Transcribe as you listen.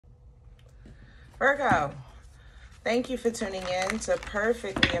Virgo, thank you for tuning in to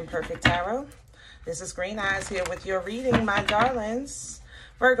Perfectly Imperfect Tarot. This is Green Eyes here with your reading, my darlings.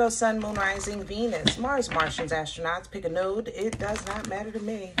 Virgo, Sun, Moon, Rising, Venus, Mars, Martians, astronauts. Pick a node. It does not matter to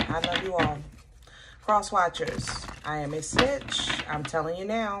me. I love you all. Cross watchers, I am a snitch. I'm telling you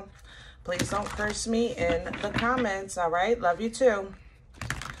now. Please don't curse me in the comments, all right? Love you too.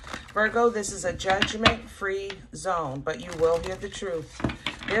 Virgo, this is a judgment-free zone, but you will hear the truth.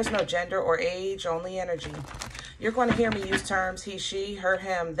 There's no gender or age, only energy. You're going to hear me use terms he, she, her,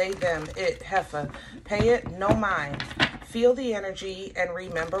 him, they, them, it, heifer. Pay it no mind. Feel the energy and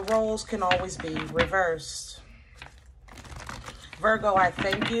remember roles can always be reversed. Virgo, I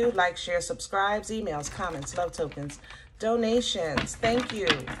thank you. Like, share, subscribes, emails, comments, love tokens, donations. Thank you,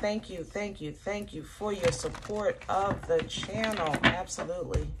 thank you, thank you, thank you for your support of the channel.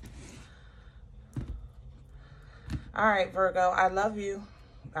 Absolutely. All right, Virgo, I love you.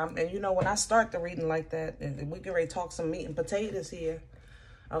 And you know, when I start the reading like that, and we get ready to talk some meat and potatoes here,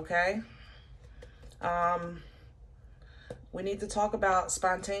 okay? We need to talk about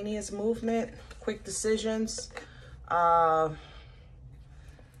spontaneous movement, quick decisions,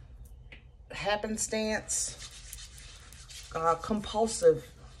 happenstance, compulsive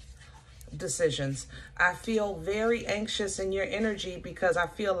decisions. I feel very anxious in your energy because I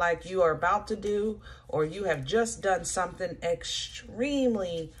feel like you are about to do or you have just done something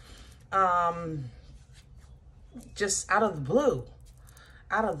extremely just out of the blue.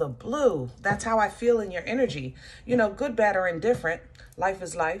 Out of the blue. That's how I feel in your energy. You know, good, bad, or indifferent. Life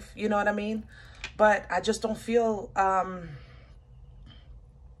is life. You know what I mean? But I just don't feel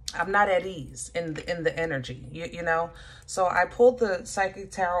I'm not at ease in the energy, you know? So I pulled the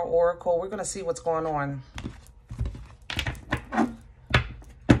Psychic Tarot Oracle. We're going to see what's going on.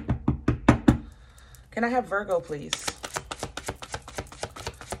 Can I have Virgo, please?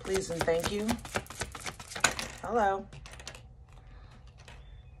 Please and thank you. Hello.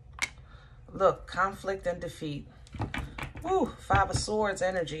 Look, conflict and defeat. Woo, Five of Swords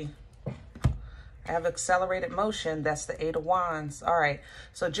energy. I have accelerated motion. That's the Eight of Wands. All right.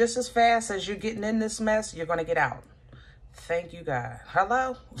 So just as fast as you're getting in this mess, you're going to get out. Thank you, God.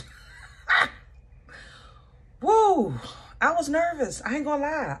 Hello? Woo. I was nervous. I ain't going to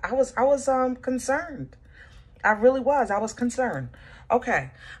lie. I was concerned. I really was. I was concerned.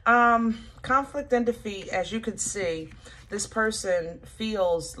 Okay. Conflict and defeat. As you can see, this person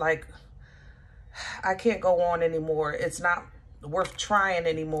feels like I can't go on anymore. It's not worth trying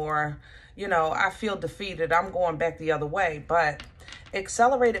anymore. You know, I feel defeated. I'm going back the other way. But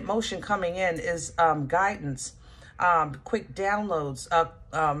accelerated motion coming in is you quick downloads,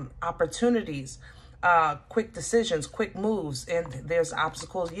 opportunities, quick decisions, quick moves, and there's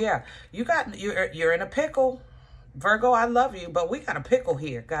obstacles. Yeah, you're in a pickle. Virgo, I love you, but we got a pickle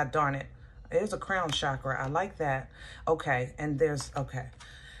here. God darn it. There's a crown chakra. I like that. Okay, and there's, okay,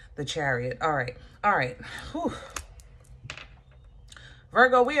 the Chariot. All right, all right. Whew.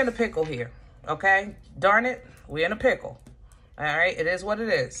 Virgo, we in a pickle here, okay? Darn it, we in a pickle. All right, it is what it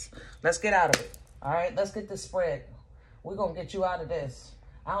is. Let's get out of it. All right, let's get this spread. We're going to get you out of this.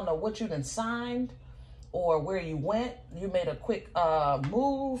 I don't know what you done signed or where you went. You made a quick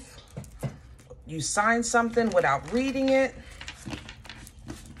move. You signed something without reading it.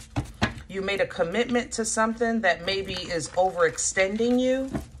 You made a commitment to something that maybe is overextending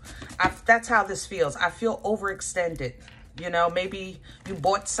you. That's how this feels. I feel overextended. You know, maybe you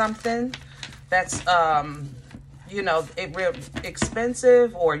bought something that's, you know, real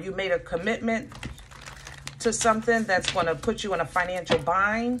expensive, or you made a commitment to something that's going to put you in a financial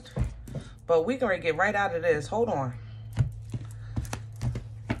bind. But we're going to get right out of this. Hold on.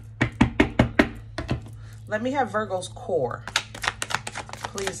 Let me have Virgo's core.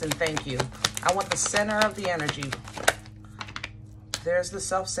 Please and thank you. I want the center of the energy. There's the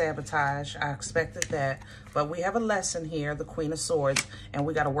self-sabotage. I expected that. But we have a lesson here, the Queen of Swords, and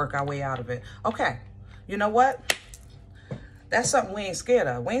we got to work our way out of it. Okay. You know what? That's something we ain't scared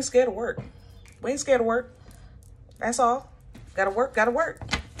of. We ain't scared of work. We ain't scared of work. That's all. Got to work. Got to work.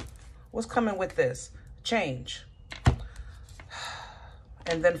 What's coming with this? Change.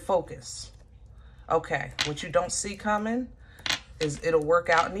 And then focus. Okay. What you don't see coming is it'll work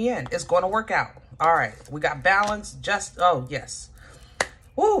out in the end. It's going to work out. All right. We got balance. Just, oh, yes.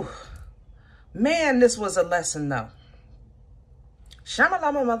 Woo. Man, this was a lesson, though.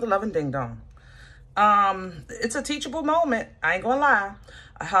 Shamalama, mother loving ding dong. It's a teachable moment. I ain't gonna lie.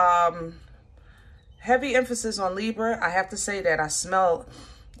 Heavy emphasis on Libra. I have to say that I smell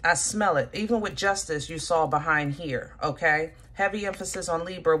it. Even with justice, you saw behind here. Okay. Heavy emphasis on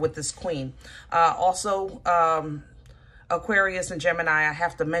Libra with this queen. Also, Aquarius and Gemini, I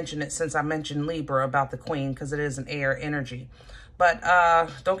have to mention it since I mentioned Libra about the Queen, because it is an air energy. But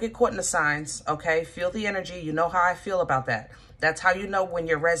don't get caught in the signs, okay? Feel the energy. You know how I feel about that. That's how you know when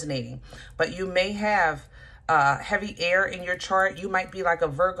you're resonating. But you may have heavy air in your chart. You might be like a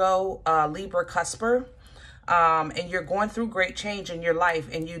Virgo, Libra cusper. And you're going through great change in your life,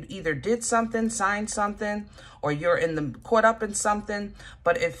 and you either did something, signed something, or you're caught up in something,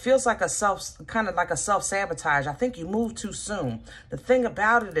 but it feels like kind of like a self-sabotage. I think you moved too soon. The thing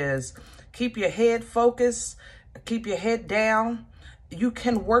about it is, keep your head focused, keep your head down. You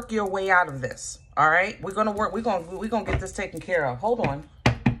can work your way out of this. All right, we're gonna work. We're gonna get this taken care of. Hold on.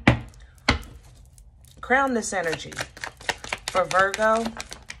 Crown this energy for Virgo.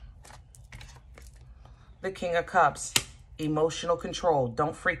 The King of Cups, emotional control.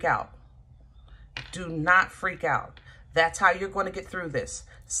 Don't freak out. Do not freak out. That's how you're going to get through this.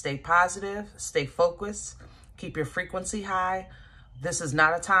 Stay positive, stay focused, keep your frequency high. This is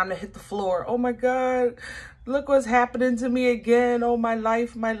not a time to hit the floor. Oh my God, look what's happening to me again. Oh, my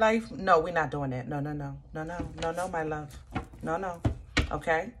life, my life. No, we're not doing that. No, no, no, no, no, no, no, my love. No, no.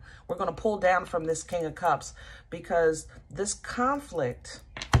 Okay? We're going to pull down from this King of Cups, because this conflict,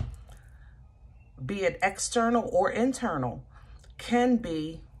 be it external or internal, can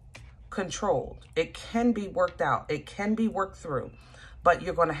be controlled. It can be worked out. It can be worked through. But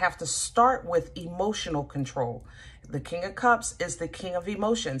you're going to have to start with emotional control. The King of Cups is the king of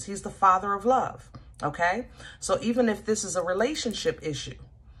emotions. He's the father of love. Okay? So even if this is a relationship issue,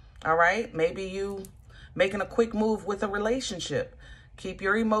 all right, maybe you making a quick move with a relationship, keep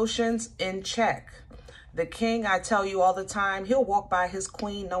your emotions in check. The king, I tell you all the time, he'll walk by his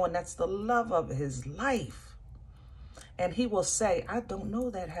queen knowing that's the love of his life. And he will say, I don't know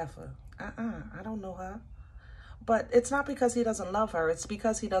that heifer. I don't know her. But it's not because he doesn't love her. It's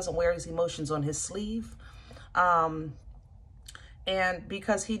because he doesn't wear his emotions on his sleeve. And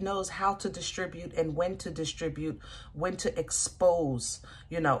because he knows how to distribute and when to distribute, when to expose,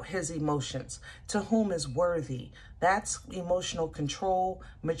 you know, his emotions to whom is worthy. That's emotional control,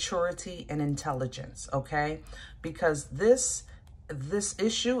 maturity, and intelligence, okay? Because this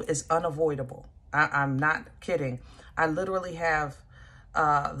issue is unavoidable. I'm not kidding. I literally have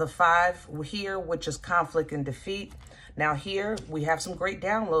the 5 here, which is conflict and defeat. Now here, we have some great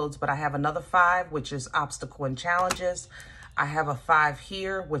downloads, but I have another 5, which is obstacle and challenges. I have a 5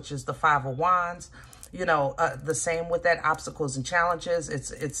 here, which is the 5 of Wands. You know, the same with that, obstacles and challenges.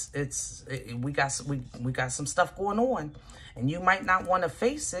 We got some stuff going on, and you might not want to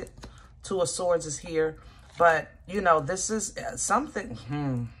face it. 2 of Swords is here, but you know, this is something.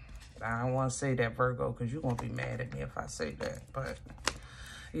 I don't want to say that, Virgo, because you're gonna be mad at me if I say that. But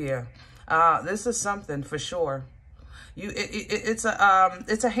yeah, this is something for sure. It's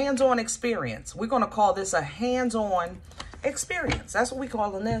a hands-on experience. We're gonna call this a hands-on experience. That's what we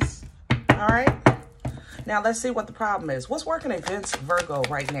calling this. All right. Now let's see what the problem is. What's working against Virgo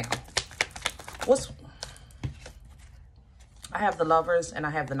right now? I have the Lovers and I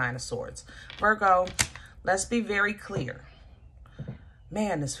have the 9 of Swords. Virgo, let's be very clear.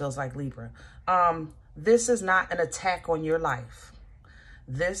 Man, this feels like Libra. This is not an attack on your life.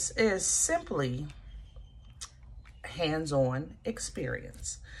 This is simply hands-on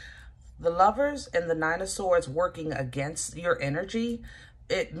experience. The Lovers and the 9 of Swords working against your energy,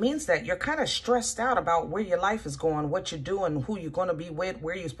 it means that you're kind of stressed out about where your life is going, what you're doing, who you're going to be with,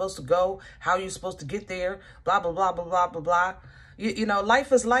 where you're supposed to go, how you're supposed to get there, blah, blah, blah, blah, blah, blah, blah. You know,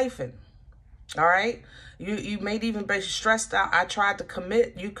 life is lifing. All right. You may even be stressed out. I tried to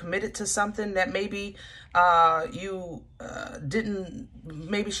commit. You committed to something that maybe you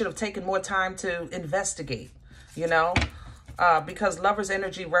maybe should have taken more time to investigate, you know, because Lover's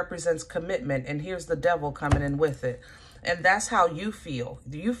energy represents commitment. And here's the devil coming in with it. And that's how you feel.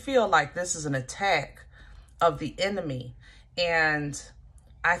 You feel like this is an attack of the enemy. And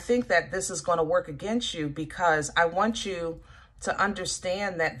I think that this is going to work against you, because I want you to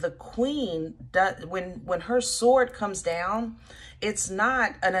understand that the Queen, when her sword comes down, it's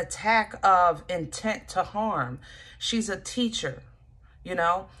not an attack of intent to harm. She's a teacher, you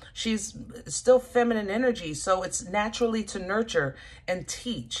know. She's still feminine energy, so it's naturally to nurture and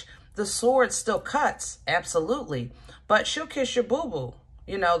teach. The sword still cuts, absolutely, but she'll kiss your boo-boo.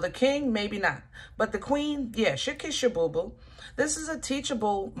 You know, the king, maybe not. But the Queen, yeah, she'll kiss your boo-boo. This is a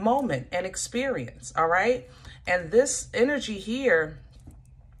teachable moment and experience, all right? And this energy here,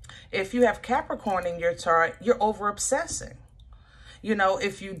 if you have Capricorn in your chart, you're over-obsessing. You know,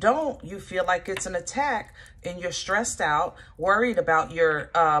 if you don't, you feel like it's an attack and you're stressed out, worried about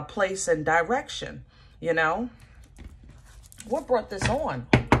your place and direction, you know? What brought this on?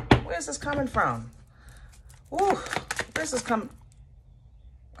 Where's this coming from? Ooh, This is come.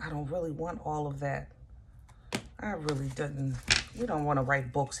 I don't really want all of that. I really didn't. You don't want to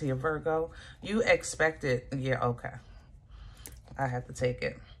write books here, Virgo. You expected. Yeah, okay. I have to take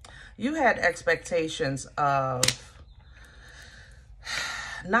it. You had expectations of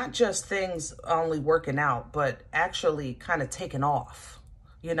not just things only working out, but actually kind of taking off.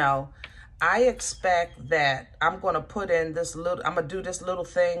 You know, I expect that I'm going to put in this little, I'm going to do this little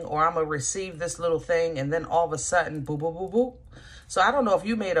thing, or I'm going to receive this little thing, and then all of a sudden, boop, boop, boop, boop. So I don't know if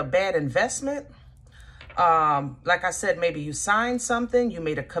you made a bad investment. Like I said, maybe you signed something, you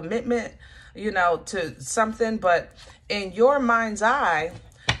made a commitment, you know, to something, but in your mind's eye,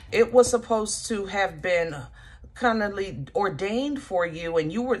 it was supposed to have been kind of ordained for you,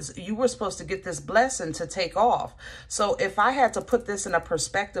 and you were supposed to get this blessing to take off. So if I had to put this in a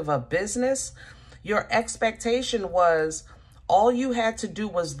perspective of business, your expectation was all you had to do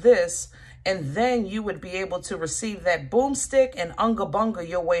was this, and then you would be able to receive that boomstick and unga bunga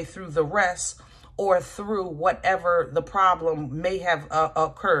your way through the rest, or through whatever the problem may have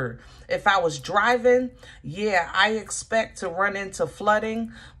occurred. If I was driving, yeah, I expect to run into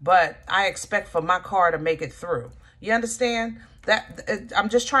flooding, but I expect for my car to make it through. You understand? That I'm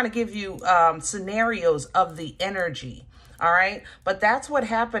just trying to give you scenarios of the energy, all right? But that's what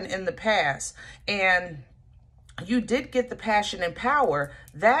happened in the past. And you did get the passion and power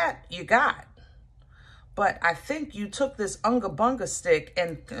that you got. But I think you took this unga bunga stick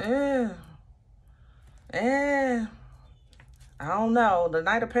and... I don't know. The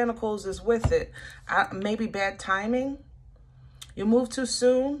Knight of Pentacles is with it. Maybe bad timing. You move too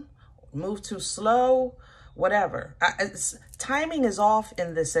soon, move too slow, whatever. Timing is off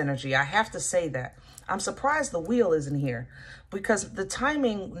in this energy. I have to say that. I'm surprised the wheel isn't here, because the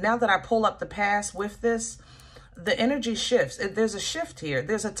timing, now that I pull up the past with this, the energy shifts. There's a shift here.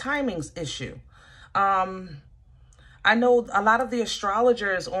 There's a timing issue. I know a lot of the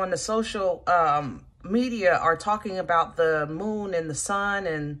astrologers on the social media are talking about the moon and the sun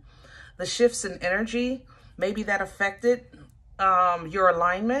and the shifts in energy. Maybe that affected your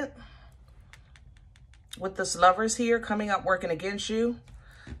alignment with this Lovers here coming up working against you.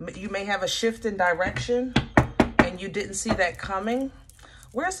 You may have a shift in direction and you didn't see that coming.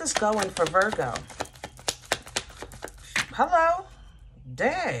 Where's this going for Virgo? Hello?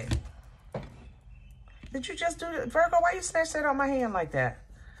 Dang. Did you just do it? Virgo, why you snatch that on my hand like that?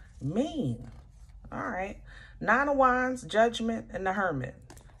 Mean. All right. Nine of Wands, Judgment, and the Hermit.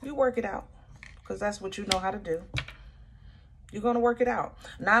 You work it out, because that's what you know how to do. You're going to work it out.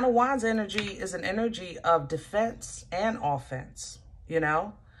 Nine of Wands energy is an energy of defense and offense. You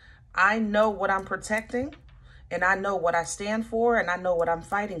know, I know what I'm protecting, and I know what I stand for, and I know what I'm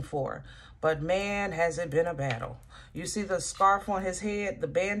fighting for. But man, has it been a battle. You see the scarf on his head, the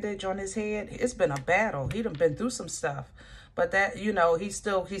bandage on his head? It's been a battle. He done been through some stuff. But that, you know, he's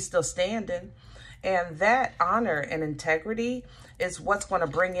still standing. And that honor and integrity is what's going to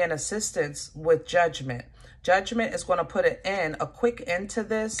bring in assistance with Judgment. Judgment is going to put a quick end to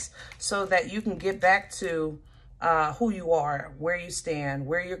this, so that you can get back to who you are, where you stand,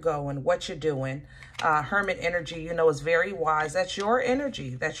 where you're going, what you're doing. Hermit energy, you know, is very wise. That's your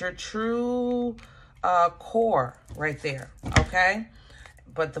energy. That's your true core right there, okay?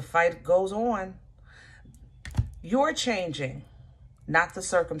 But the fight goes on. You're changing, not the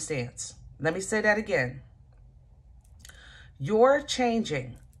circumstance. Let me say that again. You're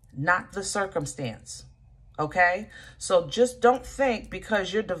changing, not the circumstance, okay? So just don't think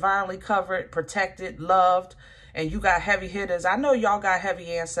because you're divinely covered, protected, loved, and you got heavy hitters. I know y'all got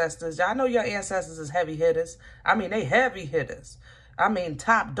heavy ancestors. I know your ancestors is heavy hitters. I mean, they heavy hitters. I mean,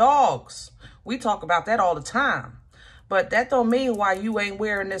 top dogs. We talk about that all the time. But that don't mean why you ain't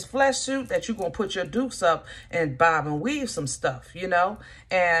wearing this flesh suit that you're going to put your dukes up and bob and weave some stuff, you know?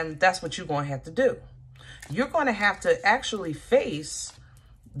 And that's what you're going to have to do. You're going to have to actually face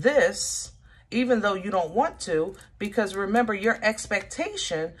this, even though you don't want to, because remember, your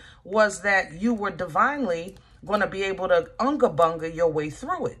expectation was that you were divinely going to be able to unga bunga your way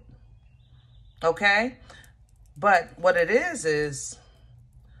through it. Okay? But what it is,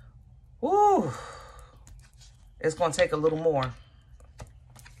 ooh, it's going to take a little more.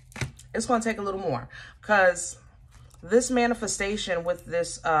 It's going to take a little more, because this manifestation with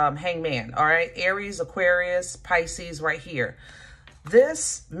this hangman, all right, Aries, Aquarius, Pisces right here.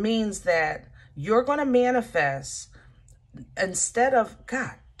 This means that you're going to manifest instead of,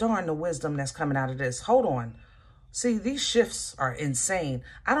 God darn the wisdom that's coming out of this. Hold on. See, these shifts are insane.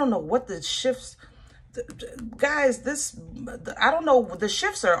 I don't know what the shifts... Guys, I don't know. The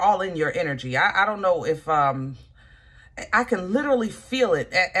shifts are all in your energy. I don't know if, I can literally feel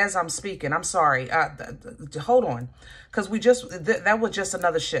it as I'm speaking. I'm sorry. Hold on. Because that was just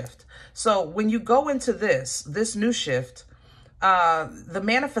another shift. So when you go into this new shift, the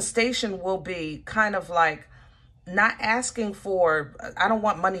manifestation will be kind of like not asking for, I don't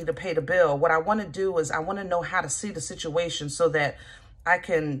want money to pay the bill. What I want to do is I want to know how to see the situation so that I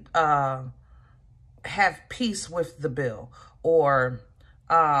can have peace with the bill, or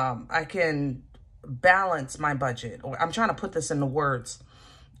I can balance my budget, or I'm trying to put this into words.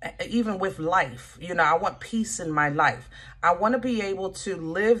 Even with life, you know, I want peace in my life. I want to be able to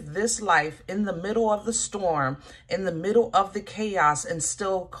live this life in the middle of the storm, in the middle of the chaos, and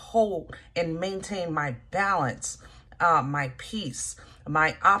still hold and maintain my balance, my peace,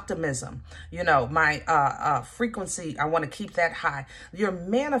 my optimism, you know, my frequency. I want to keep that high. You're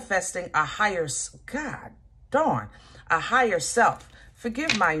manifesting a higher, God darn, a higher self.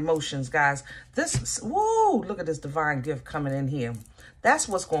 Forgive my emotions, guys. Woo, look at this divine gift coming in here. That's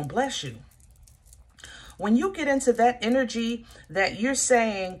what's going to bless you. When you get into that energy that you're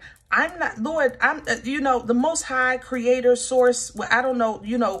saying, I'm not, Lord, I'm, you know, the most high creator source. Well, I don't know,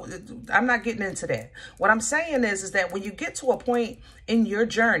 you know, I'm not getting into that. What I'm saying is that when you get to a point in your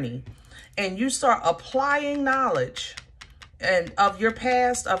journey and you start applying knowledge and of your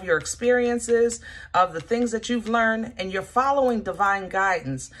past, of your experiences, of the things that you've learned, and you're following divine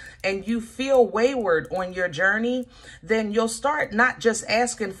guidance, and you feel wayward on your journey, then you'll start not just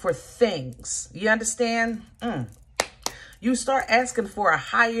asking for things. You understand? You start asking for a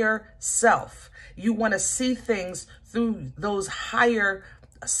higher self. You want to see things through those higher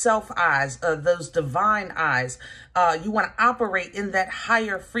self eyes, those divine eyes. You want to operate in that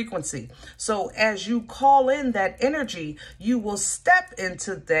higher frequency. So as you call in that energy, you will step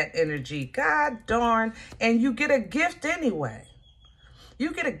into that energy. God darn, and you get a gift anyway.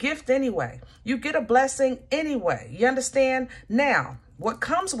 You get a gift anyway. You get a blessing anyway. You understand? Now, what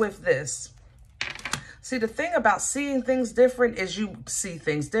comes with this? See, the thing about seeing things different is you see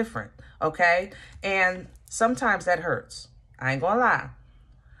things different, okay? And sometimes that hurts. I ain't gonna lie.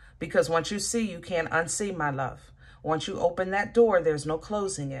 Because once you see, you can't unsee, my love. Once you open that door, there's no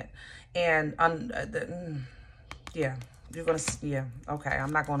closing it. And yeah, you're going to, yeah, okay,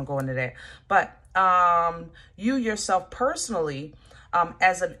 I'm not going to go into that. But you yourself personally,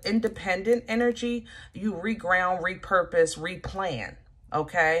 as an independent energy, you reground, repurpose, replan,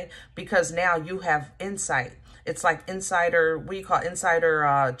 okay? Because now you have insight. It's like insider, what do you call it?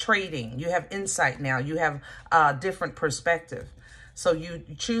 Insider trading. You have insight now. You have a different perspective. So you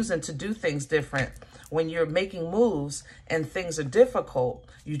choosing to do things different. When you're making moves and things are difficult,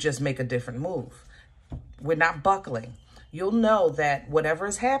 you just make a different move. We're not buckling. You'll know that whatever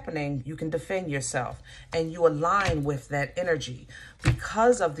is happening, you can defend yourself, and you align with that energy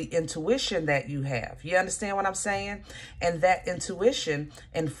because of the intuition that you have. You understand what I'm saying? And that intuition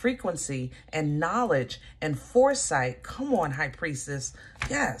and frequency and knowledge and foresight, come on, High Priestess,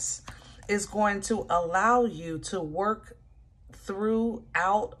 yes, is going to allow you to work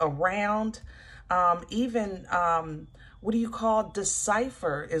throughout, around, even, what do you call,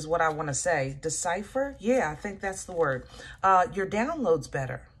 decipher is what I want to say. Decipher? Yeah, I think that's the word. Your download's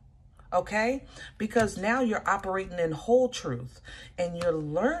better, okay? Because now you're operating in whole truth, and you're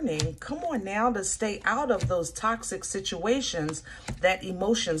learning, come on now, to stay out of those toxic situations that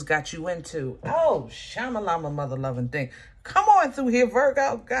emotions got you into. Oh, shamalama, mother-loving thing. Come on through here,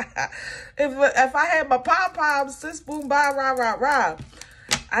 Virgo. God, if I had my pom-poms, sis, boom, bye, rah, rah, rah.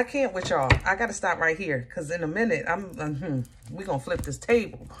 I can't with y'all. I got to stop right here because in a minute, we're going to flip this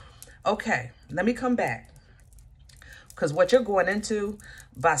table. Okay, let me come back. Because what you're going into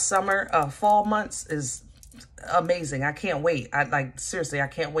by summer, fall months is amazing. I can't wait. Seriously, I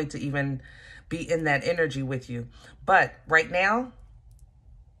can't wait to even be in that energy with you. But right now,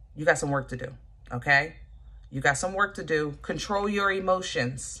 you got some work to do, okay? You got some work to do. Control your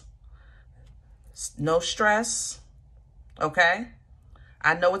emotions. No stress, okay?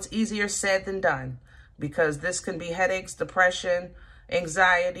 I know it's easier said than done because this can be headaches, depression,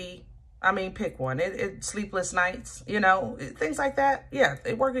 anxiety. I mean, pick one. Sleepless nights, you know, things like that. Yeah,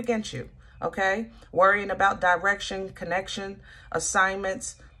 they work against you, okay? Worrying about direction, connection,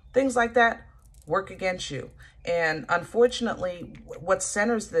 assignments, things like that work against you. And unfortunately, what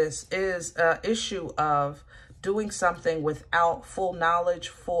centers this is an issue of doing something without full knowledge,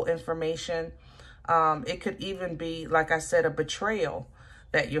 full information. It could even be, like I said, a betrayal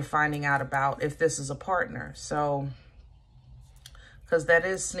that you're finding out about if this is a partner. So, because that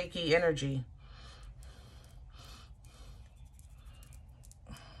is sneaky energy.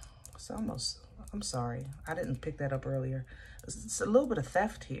 It's almost, I'm sorry. I didn't pick that up earlier. It's a little bit of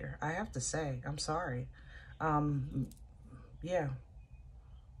theft here, I have to say. I'm sorry. Yeah.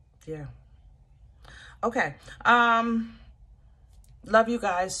 Yeah. Okay. Love you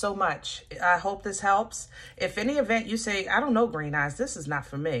guys so much. I hope this helps. If any event you say, I don't know, Green Eyes, this is not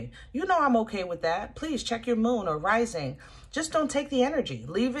for me, you know I'm okay with that. Please check your moon or rising. Just don't take the energy.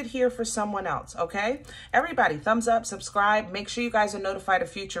 Leave it here for someone else, okay? Everybody, thumbs up, subscribe. Make sure you guys are notified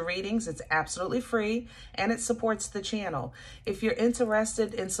of future readings. It's absolutely free, and it supports the channel. If you're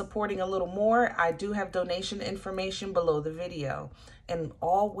interested in supporting a little more, I do have donation information below the video. And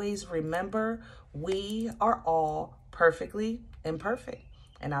always remember, we are all perfectly imperfect.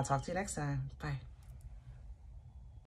 And I'll talk to you next time. Bye.